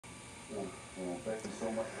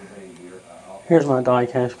Here's my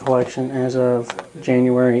diecast collection as of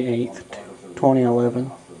January 8th,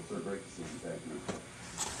 2011.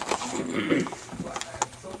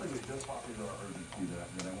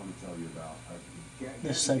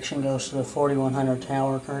 This section goes to the 4100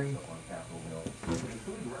 tower crane.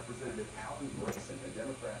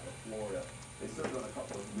 They served on a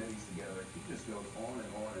couple of committees together. He just goes on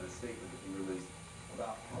and on in a statement that he released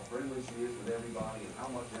about how friendly she is with everybody and how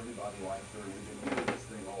much everybody likes her. We've been reading this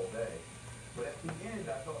thing all day. But at the end,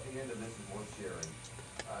 I thought the end of this is worth sharing.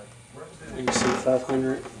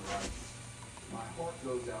 AC500 My heart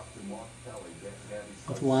goes out to Mark Kelly, Gabby's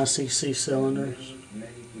with YCC cylinders.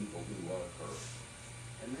 many people who love her.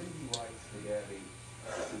 And then he writes to Gabby.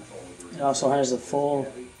 It also has a full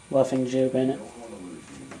luffing jib in it.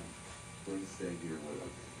 Please stay here with us.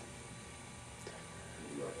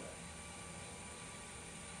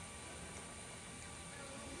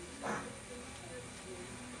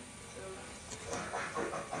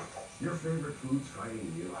 Your favorite food's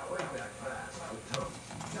fighting you right back fast with Tums.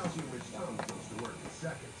 Tells you which Tums goes to work in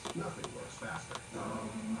seconds. Nothing works faster.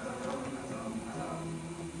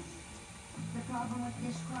 The problem with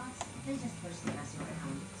dishcloths? They just push the mess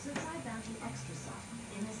around. So try Bounty Extra Soft.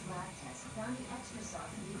 In this lab test, Bounty Extra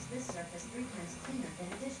Soft leaves this surface 3 times cleaner than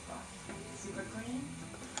a dishcloth. Super clean,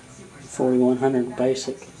 super soft. 4100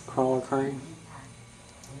 basic crawler crane.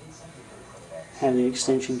 Have the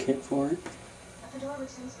extension kit for it. A fedora with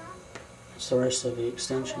some stuff? That's the rest of the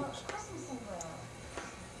extensions.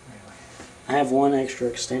 I have one extra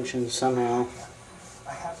extension somehow.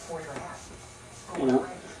 You know,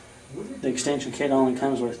 the extension kit only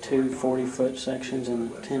comes with 2 40-foot sections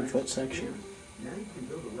and a 10-foot section.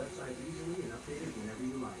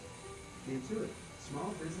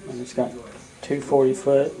 And it's got 2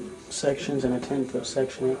 40-foot sections and a 10-foot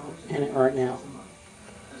section in it right now.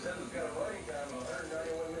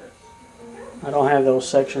 I don't have those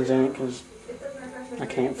sections in it because I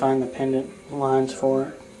can't find the pendant lines for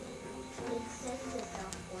it.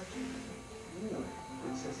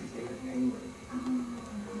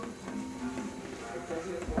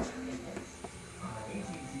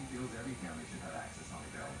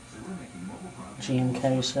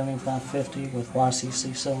 GMK 7550 with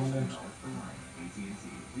YCC cylinders.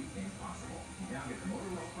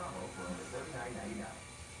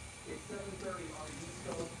 It's 7:30 on the East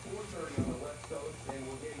Coast, 4:30 on the West Coast, and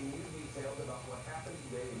we're getting new details about what happened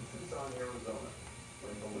today in Tucson, Arizona,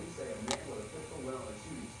 when police say a man with a pistol went on a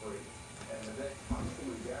shooting spree, and the vet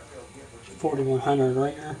Constable Gabriel Gifford 4100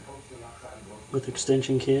 ringer with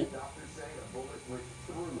extension kit. doctors say a bullet went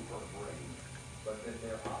through her brain, but that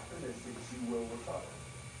they're optimistic she will recover.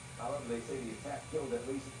 However, they say the attack killed at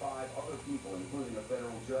least 5 other people, including a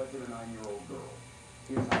federal judge and a 9-year-old girl.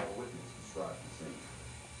 Here's how a witness described the scene.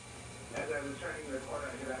 As I was turning the corner,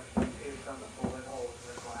 I could actually see some bullet holes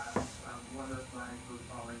in the glass. One of the blinds was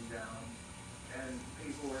falling down, and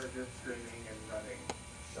people were just screaming and running.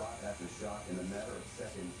 Shot after shot, in a matter of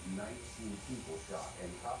seconds, 19 people shot,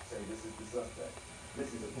 and cops say this is the suspect.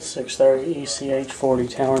 This is a 630 ECH 40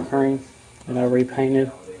 tower crane that I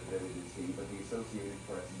repainted. but the Associated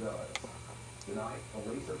Press does. Tonight,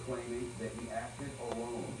 police are claiming that he acted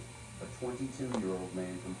alone, a 22-year-old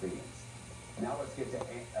man from Phoenix. Now let's get to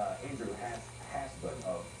Andrew Hasbut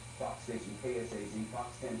of Fox Station KSAZ,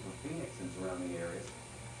 Fox 10 for Phoenix and surrounding areas.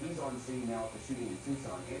 He's on scene now at the shooting in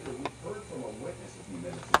Tucson. Andrew, we heard from a witness a few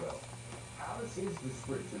minutes ago. How does his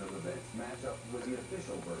description of events match up with the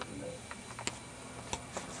official version there?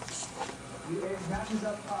 It matches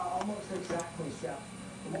up almost exactly, Chef.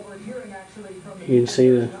 From what we're hearing actually from the You can see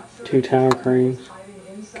the 2 tower cranes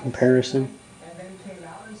comparison. and then came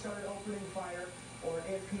out and started opening fire, or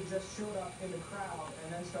if he just showed up in the crowd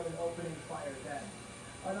and then started opening fire then.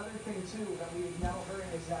 Another thing too that we've now heard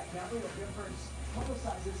is that Gabriel Gifford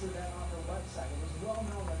publicized this event on her website. It was well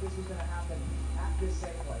known that this was going to happen at this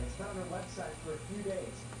Safeway. It's been on her website for a few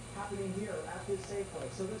days, happening here at this Safeway.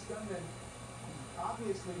 So this gunman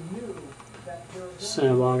obviously knew that there was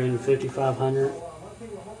Cinnabon 5500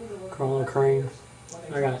 crawler crane.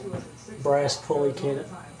 I got brass pulley kit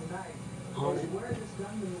on it. where this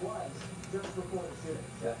gunman was just before the shooting.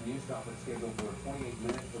 That news conference scheduled for 28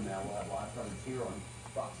 minutes from now. We'll have live coverage here on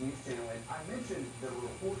Fox News Channel. And I mentioned there were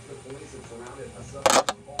reports that police have surrounded a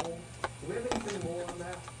suspect's home. Do we have anything more on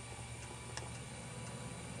that?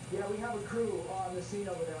 Yeah, we have a crew on the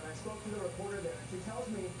scene over there, and I spoke to the reporter there, and she tells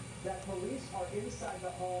me that police are inside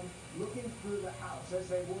the home looking through the house,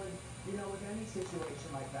 as they would, you know, with any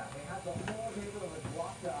situation like that. They have the whole neighborhood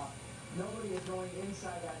blocked off. Nobody is going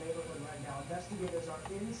inside that neighborhood right now. Investigators are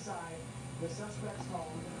inside the suspect's home.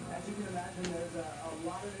 As you can imagine, there's a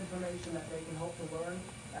lot of information that they can hope to learn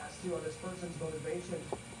as to this person's motivation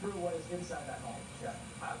through what is inside that home. Yeah,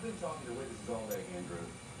 I've been talking to witnesses all day, Andrew,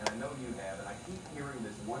 and I know you have, and I keep hearing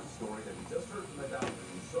this one story that we just heard from the doctor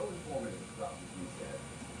who's so informative about what you said.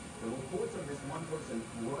 The reports of this one person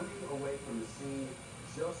running away from the scene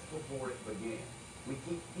just before it began. We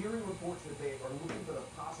keep hearing reports that they are looking for the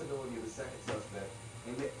possibility of a second suspect,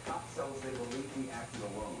 and yet cops tell us they believe he acted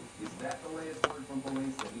alone. Is that the latest word from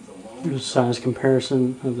police, that he's alone? Here's a size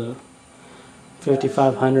comparison of the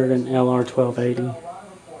 5500 and LR 1280. A lot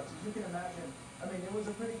of reports, as you can imagine. I mean, it was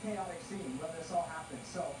a pretty chaotic scene when this all happened.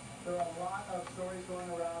 So there are a lot of stories going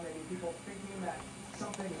around, maybe people thinking that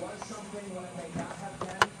something was something when it may not have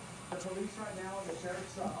been. The police right now, the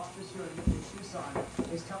sheriff's office here in Tucson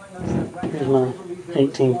is telling us that right Here's now my they believe there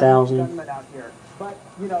was 18,000. one gunman out here. But,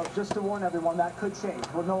 you know, just to warn everyone, that could change.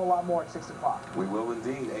 We'll know a lot more at 6 o'clock. We will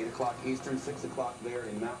indeed. 8 o'clock Eastern, 6 o'clock there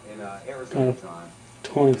in Arizona time.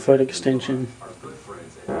 20-foot extension Our good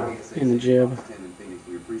friends at in the jib. in Phoenix,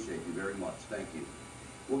 we appreciate you very much. Thank you.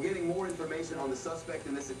 We're getting more information on the suspect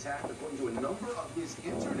in this attack according to a number of his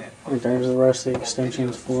internet Right there's the rest of the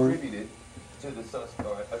extensions for it. attributed to the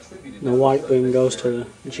attributed The white boom goes to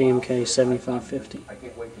the GMK 7550. I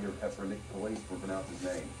can't wait to hear Pepper Nick Police pronounce his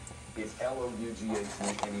name. It's Loughner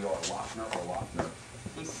Lochner or Lochner.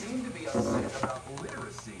 He seemed to be upset about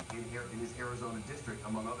literacy in his Arizona district,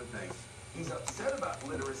 among other things. He's upset about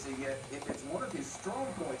literacy, yet if it's one of his strong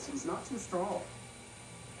points, he's not too strong.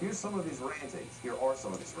 Here's some of his rantings. Here are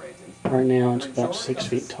some of his rantings. Right now it's The about majority 6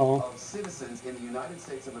 feet tall. Of citizens in the United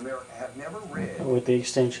States of America have never read With the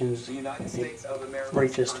extensions, the United it States of America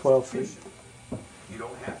reaches 12 feet. You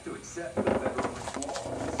don't have to accept the Federalist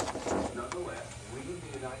laws. Nonetheless, read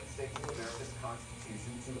the United States of America's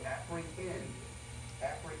Constitution to apprehend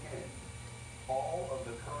all of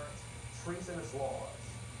the current treasonous laws.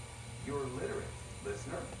 You're literate,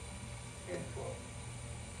 listener. End quote.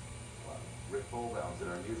 Wow. Rick Bullbounds in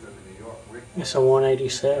our newsroom in New York. Rick, It's a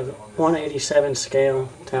 187 scale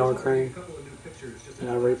tower crane, and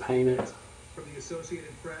I repainted. From the Associated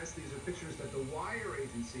Press, these are pictures that the Wire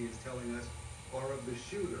agency is telling us are of the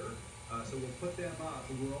shooter. So we'll put them up.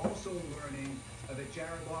 And we're also learning that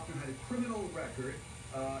Jared Lochner had a criminal record,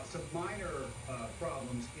 some minor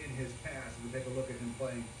problems in his past. We'll take a look at him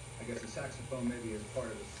playing, I guess, a saxophone maybe as part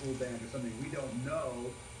of a school band or something. We don't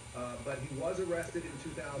know. But he was arrested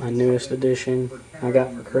in 2000. My newest addition I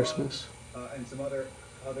got for Christmas. And some other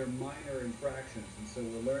minor infractions. And so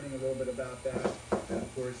we're learning a little bit about that. And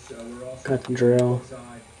of course, we're also Got the drill.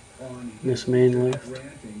 On This main lift.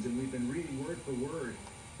 rantings, and we've been reading word for word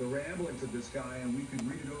the ramblings of this guy, and we could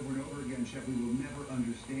read it over and over again, Chef. We will never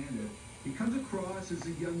understand it. He comes across as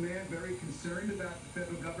a young man very concerned about the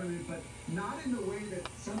federal government, but not in the way that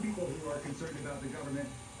some people who are concerned about the government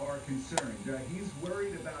are concerned. He's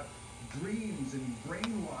worried about dreams and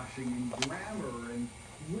brainwashing and grammar and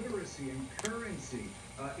literacy and currency.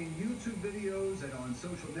 In YouTube videos and on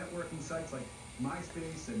social networking sites like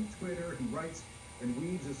MySpace and Twitter, he writes and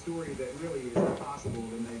weaves a story that really is impossible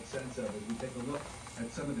to make sense of as we take a look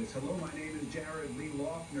at some of this. Hello, my name is Jared Lee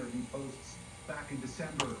Lochner. He posts back in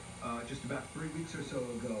December, just about 3 weeks or so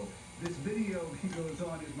ago. This video, he goes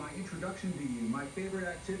on, is my introduction to you. My favorite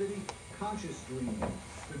activity, conscious dreaming.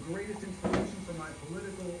 The greatest inspiration for my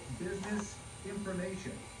political business,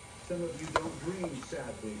 information. Some of you don't dream,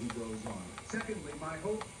 sadly, he goes on. Secondly, my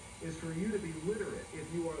hope is for you to be literate. If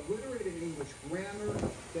you are literate in English grammar,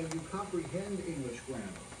 then you comprehend English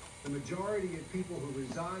grammar. The majority of people who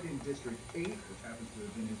reside in District 8, which happens to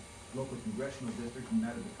have been his local congressional district and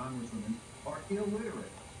that of the congresswoman, are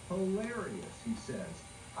illiterate. Hilarious, he says.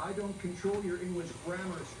 I don't control your English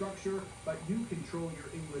grammar structure, but you control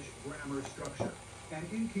your English grammar structure. And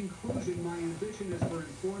in conclusion, my ambition is for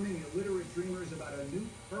informing illiterate dreamers about a new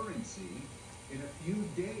currency. In a few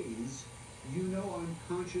days, you know I'm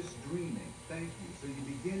conscious dreaming. Thank you. So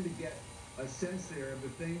you begin to get a sense there of the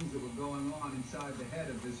things that were going on inside the head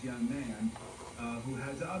of this young man, who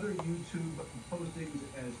has other YouTube postings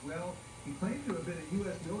as well. He claimed to have been a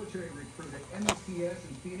U.S. military recruit at MEPS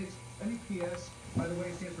in Phoenix. MEPS, by the way,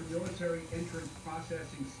 stands for Military Entrance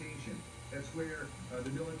Processing Station. That's where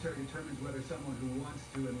the military determines whether someone who wants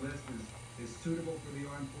to enlist is suitable for the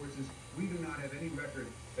armed forces. We do not have any record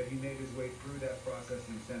that he made his way through that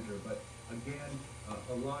processing center. But again,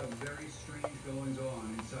 a lot of very strange goings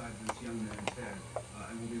on inside this young man's head,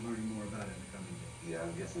 and we'll be learning more about it in the coming days. Yeah,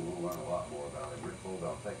 I'm guessing we'll learn a lot more about it. Rick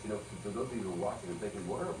Bullbound. In fact, you know, for those of you who are watching and thinking,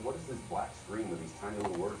 what is this black screen with these tiny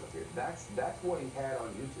little words up here? That's what he had on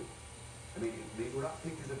YouTube. I mean, these were not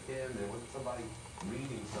pictures of him. There wasn't somebody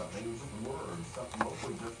reading something. It was just words,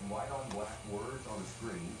 mostly just white on black words on the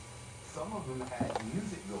screen. Some of them had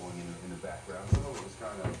music going in the background. Some of it was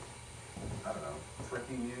kind of, I don't know,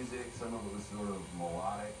 trippy music. Some of it was sort of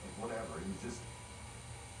melodic, whatever. It was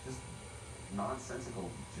just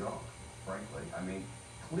nonsensical junk, frankly. I mean,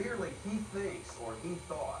 clearly he thinks, or he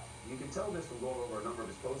thought, you can tell this from going over a number of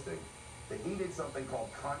his postings, that he did something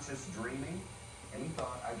called conscious dreaming, and he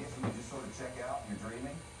thought, I guess you could just sort of check out your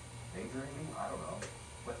dreaming, daydreaming, I don't know.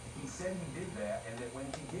 But he said he did that, and that when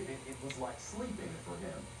he did it, it was like sleeping for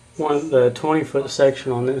him. The 20-foot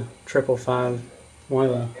section on the 555, one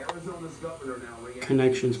of the Arizona's governor now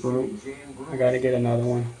connections broke. I got to get another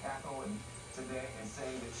one. Today and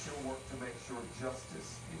saying that she'll work to make sure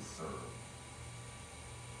justice is served.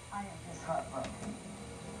 I am just heartbroken.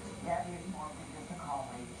 Gabby is more than just a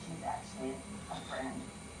colleague. She's actually a friend.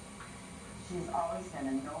 She's always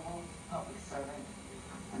been a noble public servant,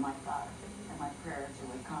 and my thoughts and my prayers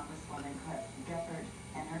are with Congresswoman Gephardt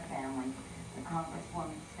and her family, the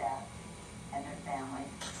Congresswoman staff and their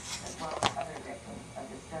families, as well as other victims of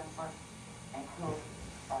the senseless and cruel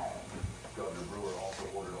fire. Governor Brewer also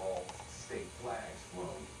ordered all state flags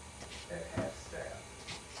flown at half-staff.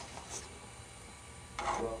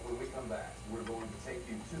 Well, when we come back, we're going to take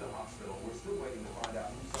you to the hospital. We're still waiting to find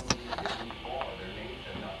out who some of these victims are. Their names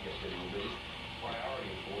have not yet been released. Priority,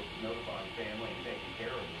 of course, is notifying family and taking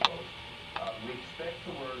care of the folks. We expect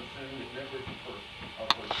to learn soon that members of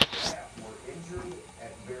her staff were injured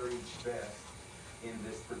at very best in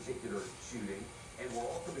this particular shooting. And we're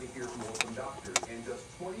also going to hear more from doctors. And just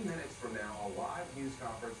 20 minutes from now, a live news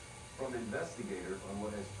conference from investigators on what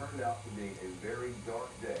has turned out to be a very dark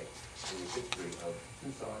day in the history of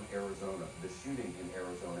Tucson, Arizona, the shooting in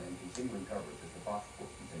Arizona, and continuing coverage as the Fox Report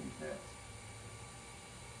continues next.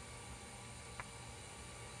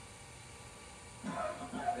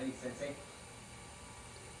 Ready, Sensei?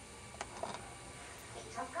 Hey,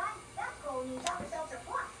 tough guy, that goal needs Alka-Seltzer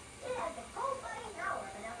Plus. It has the cold-fighting power of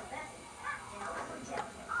an effervescent, packed in a liquid gel,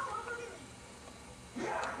 all over release.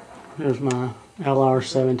 Here's my LR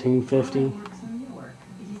 1750.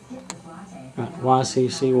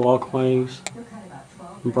 YCC walkways,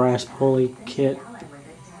 brass pulley kit.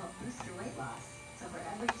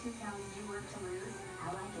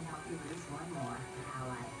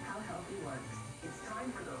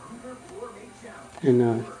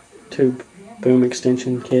 And 2 boom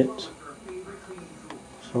extension kits.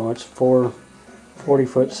 So it's 4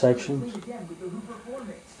 40-foot sections.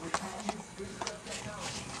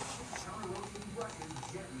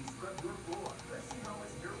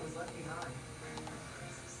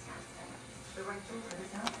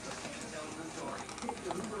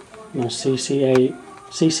 My CC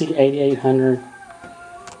 8800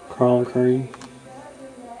 crawler crane.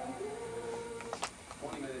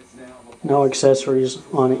 No accessories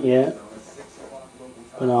on it yet,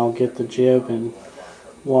 but I'll get the jib and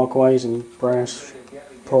walkways and brass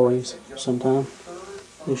pulleys sometime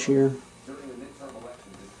this year. During the midterm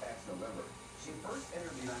elections this past November, she first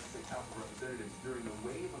entered the United States House of Representatives during the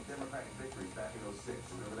wave of Democratic victories back in '06.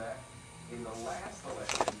 Remember that? In the last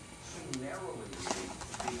election, she narrowly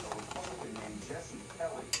defeated a Republican named Jesse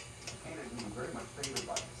Kelly, a candidate who was very much favored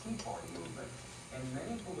by the Tea Party movement. And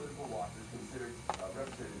many political watchers considered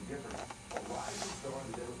Representative Gephardt a rising star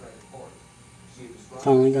in the Democratic Party. She described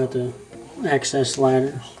Finally got the access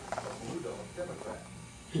ladders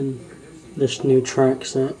in this new track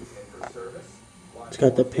set. It's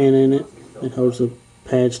got the pin in it that holds the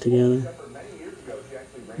pads together.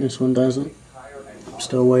 This one doesn't. I'm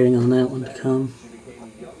still waiting on that one to come. She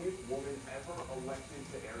became the youngest woman ever elected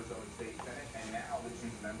to Arizona State Senate, and now that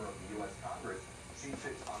she's a member of the U.S. Congress, she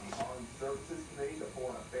sits on the Armed Services Committee, the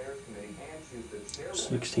Foreign Affairs Committee, and she's the chairwoman of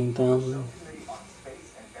the 16,000. Subcommittee on Space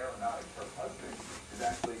and Aeronautics. Her husband is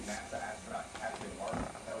actually NASA astronaut Captain Mark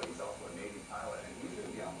Kelly. He's also a Navy pilot, and he's going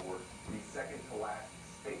to be on board the second-to-last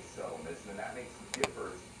space shuttle mission, and that makes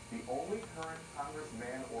Gephardt the only current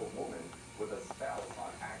congressman or woman with a spouse on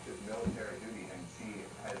active military duty, and she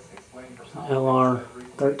has explained her LR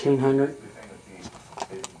 1300.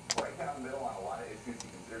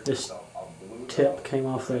 This tip came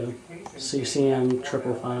off the CCM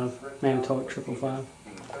 555, Manitowoc 555.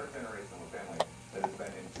 The third generation of a family that has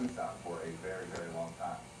been in Tucson for a very, very long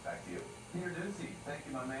time. Back to you. Peter Ducey, thank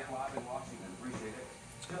you, my man, live in Washington. Appreciate it.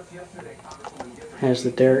 Just yesterday, Congresswoman Gephardt Has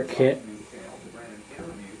the Derrick kit,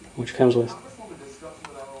 which comes with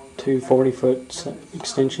 2 40-foot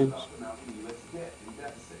extensions.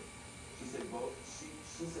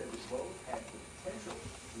 She said that both had the potential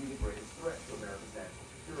to be the greatest threat to America's national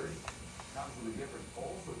security. Congresswoman Gephardt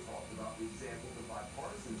also talked about the examples of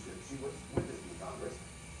bipartisanship. She was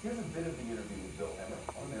Here's a bit of the interview with Bill Hemmer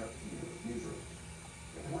on their newsroom.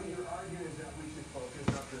 What you're arguing is that we should focus,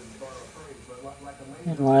 not to borrow a phrase, but like a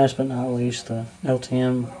And laser. last but not least, the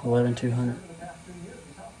LTM 11200. In the past 2 years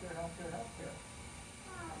is healthcare, healthcare, healthcare.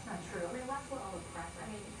 That's not true. I mean, that's what all the press, I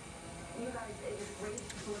mean, you guys, it was great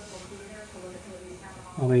political theater to look at some of these town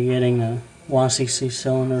halls. I'll be getting the YCC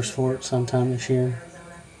cylinders for it sometime this year.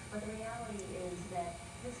 Arizona. But the reality is that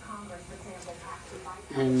this Congress, for example, passed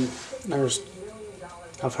a And there's, $500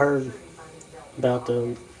 I've heard about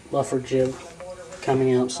the Luffer jib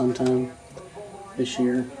coming out sometime this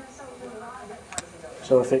year.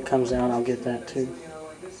 So if it comes out, I'll get that too. You know,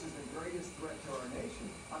 like this is the greatest threat to our nation.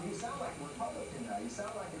 I mean, you sound like a Republican now. You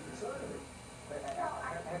sound like a conservative.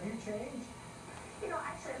 Have you changed? You know,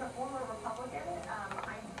 actually, as a former Republican,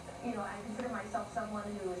 I consider myself someone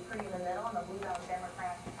who is pretty in the middle. I'm a blue-belt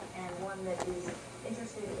Democrat and one that is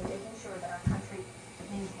interested in making sure that our country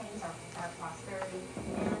maintains our prosperity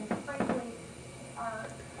and, frankly,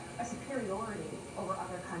 a superiority over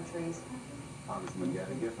other countries. Congressman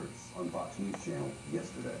Gavin Giffords on Fox News Channel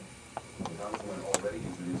yesterday. The Congressman already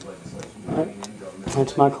introduced legislation to rein in government.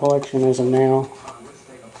 That's my collection as of now. Congress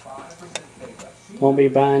take a 5% pay cut. Won't be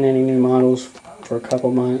buying any new models for a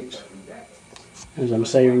couple months, as I'm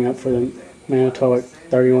saving up for the Manitowoc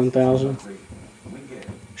 31,000.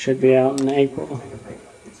 Should be out in April.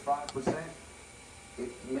 It's 5%. It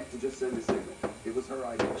meant to just send a signal. It was her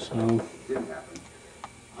idea. So Didn't happen.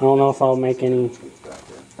 I don't know if I'll make any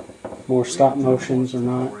more stop motions or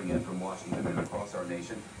not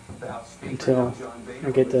until I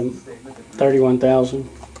get the 31,000.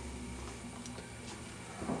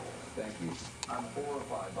 Thank you. I'm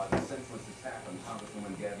horrified by the senseless attack on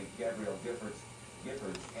Congresswoman Gabrielle Giffords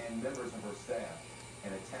and members of her staff.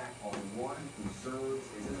 An attack on one who serves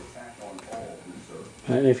is an attack on all who serve.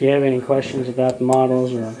 And if you have any questions about the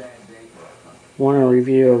models or want a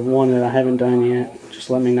review of one that I haven't done yet, just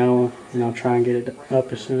let me know and I'll try and get it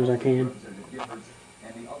up as soon as I can. Representative Giffords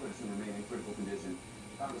and the others who remain in critical condition.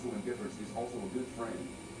 Congresswoman Giffords is also a good friend,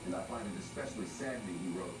 and I find it especially saddening, he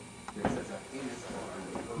wrote, that such a heinous crime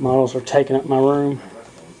would occur. Models are taking up my room.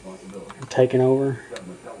 Congressional responsibility. They're taking over.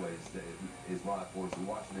 Governor Pelway is live for us in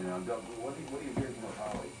Washington. Now, Doug, what are you hearing from our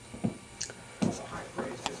colleagues? The high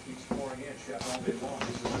praise just keeps pouring in, Chef, all day long.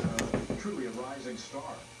 This is truly a rising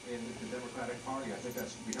star in the Democratic Party. I think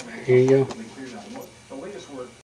that's becoming Here you go. clear now. The latest word